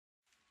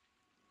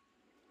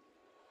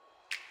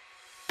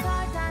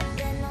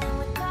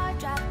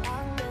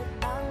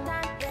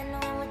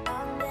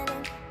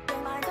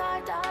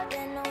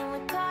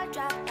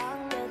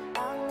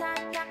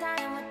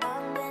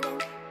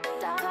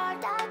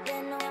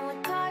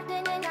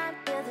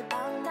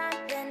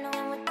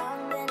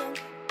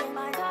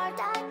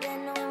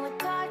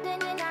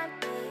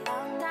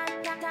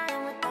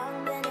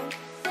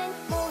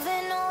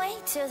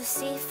to the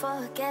sea for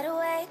a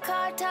getaway.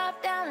 Car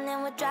top down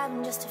and we're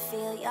driving just to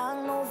feel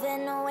young.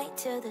 Moving away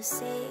to the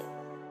sea,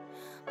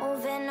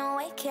 moving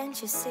away,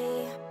 can't you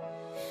see?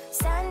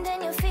 Sand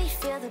in your feet,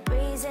 feel the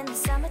breeze in the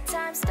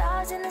summertime.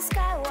 Stars in the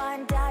sky,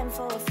 one dime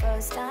for a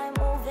first time.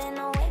 Moving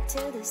away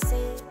to the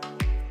sea,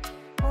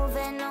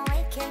 moving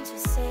away, can't you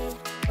see?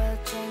 We'll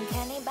drink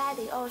honey by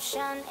the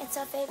ocean, it's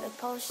our favorite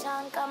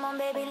potion. Come on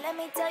baby, let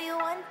me tell you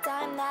one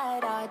time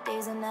that our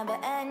days will never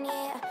end,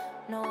 yeah.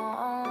 No,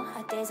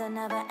 our days will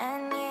never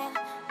end, yeah.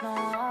 No.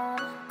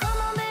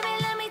 Come on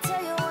baby, let me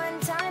tell you one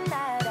time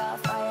that our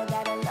fire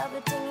got a love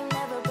it till you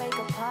never break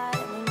apart.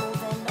 And we're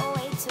moving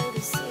away to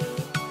the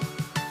sea,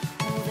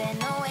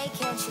 moving away,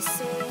 can't you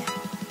see?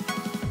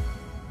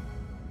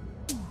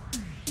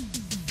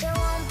 There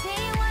won't be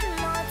one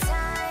more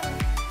time,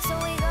 so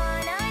we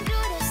gonna do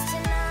this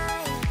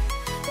tonight.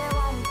 There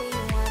won't be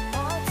one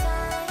more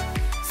time,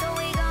 so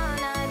we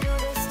gonna do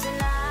this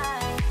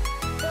tonight.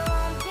 There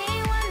won't be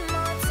one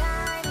more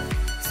time,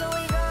 so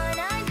we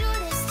gonna do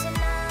this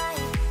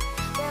tonight.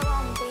 There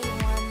won't be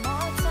one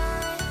more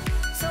time,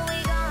 so we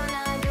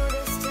gonna do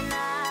this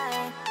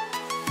tonight.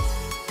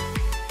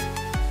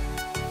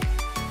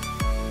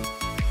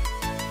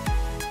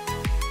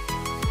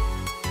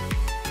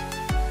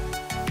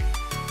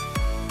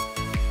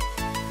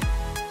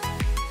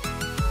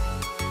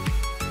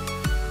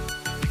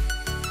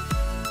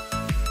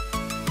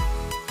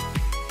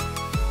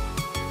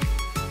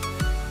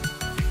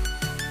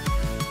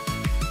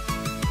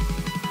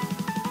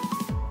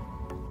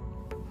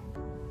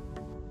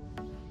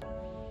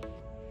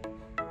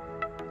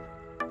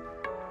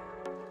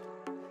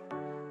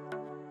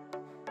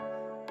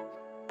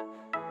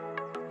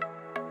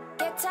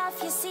 Get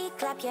off your seat,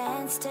 clap your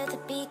hands to the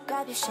beat.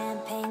 Grab your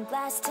champagne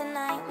glass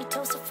tonight. We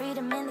toast to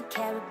freedom in the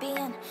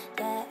Caribbean,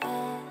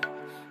 yeah.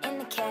 In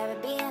the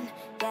Caribbean,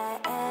 yeah.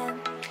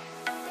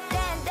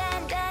 Dan,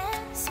 dan,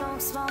 dan,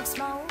 smoke, smoke,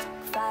 smoke.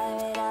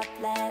 Fire it up,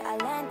 let our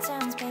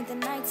lanterns paint the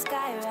night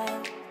sky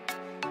red.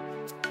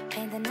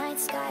 Paint the night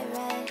sky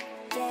red,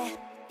 yeah,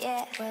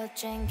 yeah. We'll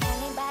drink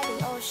honey by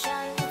the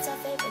ocean.